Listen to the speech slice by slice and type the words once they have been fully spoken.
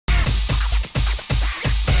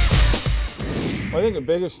Well, I think the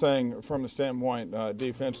biggest thing from the standpoint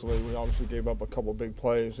defensively, we obviously gave up a couple big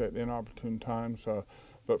plays at inopportune times,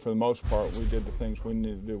 but for the most part, we did the things we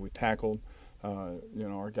needed to do. We tackled.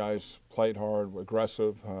 Our guys played hard, were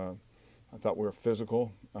aggressive. I thought we were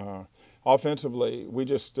physical. Offensively,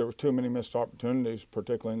 there were too many missed opportunities,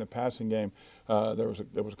 particularly in the passing game. There was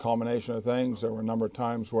a culmination of things. There were a number of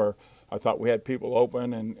times where I thought we had people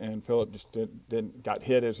open, and Philip just got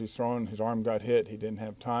hit as he's throwing. His arm got hit. He didn't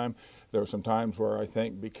have time. There were some times where I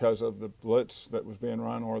think because of the blitz that was being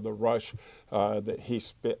run or the rush, that he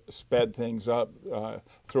sped things up,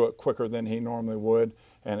 threw it quicker than he normally would,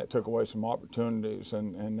 and it took away some opportunities.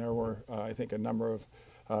 And there were, I think, a number of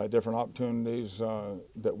different opportunities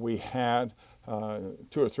that we had, 2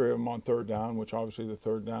 or 3 of them on third down, which obviously the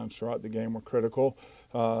third downs throughout the game were critical,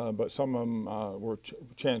 but some of them were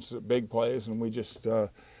chances at big plays, and we just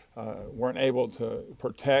weren't able to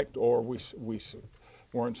protect, or we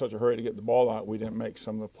weren't in such a hurry to get the ball out. We didn't make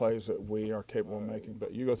some of the plays that we are capable of making.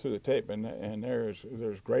 But you go through the tape, and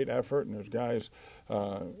there's great effort, and there's guys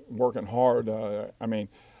working hard.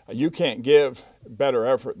 You can't give better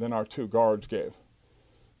effort than our 2 guards gave.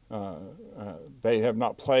 They have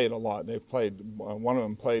not played a lot. They've played. One of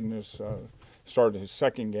them played in started his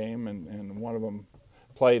second game, and one of them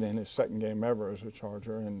played in his second game ever as a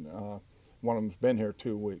Charger. And one of them's been here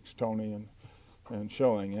 2 weeks, Tony and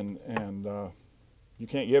Schilling. And you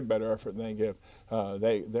can't give better effort than they give.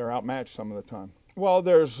 They're outmatched some of the time. Well,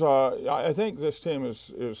 I think this team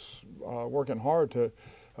is working hard to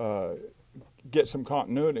get some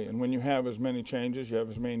continuity, and when you have as many changes, you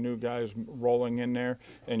have as many new guys rolling in there,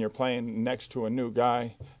 and you're playing next to a new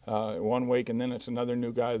guy 1 week, and then it's another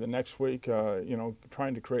new guy the next week,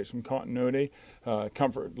 trying to create some continuity,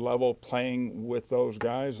 comfort level playing with those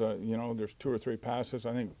guys. There's 2 or 3 passes,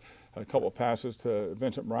 I think a couple of passes to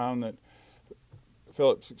Vincent Brown that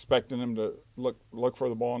Phillips expecting him to look for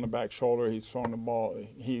the ball on the back shoulder. He's throwing the ball.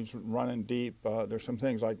 He's running deep. There's some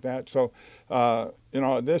things like that. So, our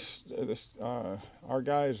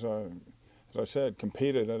guys, as I said,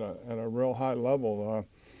 competed at a real high level.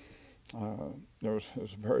 It was a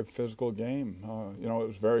very physical game. It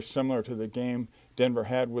was very similar to the game Denver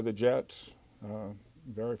had with the Jets.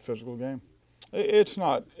 Very physical game. It's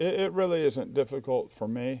not. It really isn't difficult for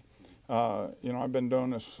me. I've been doing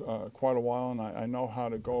this quite a while, and I know how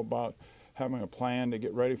to go about having a plan to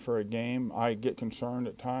get ready for a game. I get concerned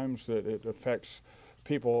at times that it affects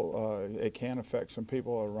people. It can affect some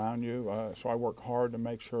people around you, so I work hard to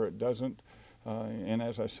make sure it doesn't. And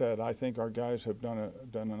as I said, I think our guys have done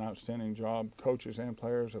an outstanding job, coaches and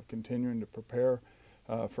players, of continuing to prepare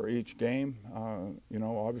for each game.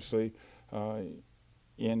 Obviously,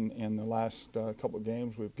 in the last couple of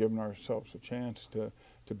games, we've given ourselves a chance to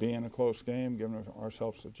be in a close game, giving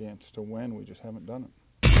ourselves a chance to win. We just haven't done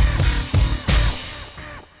it.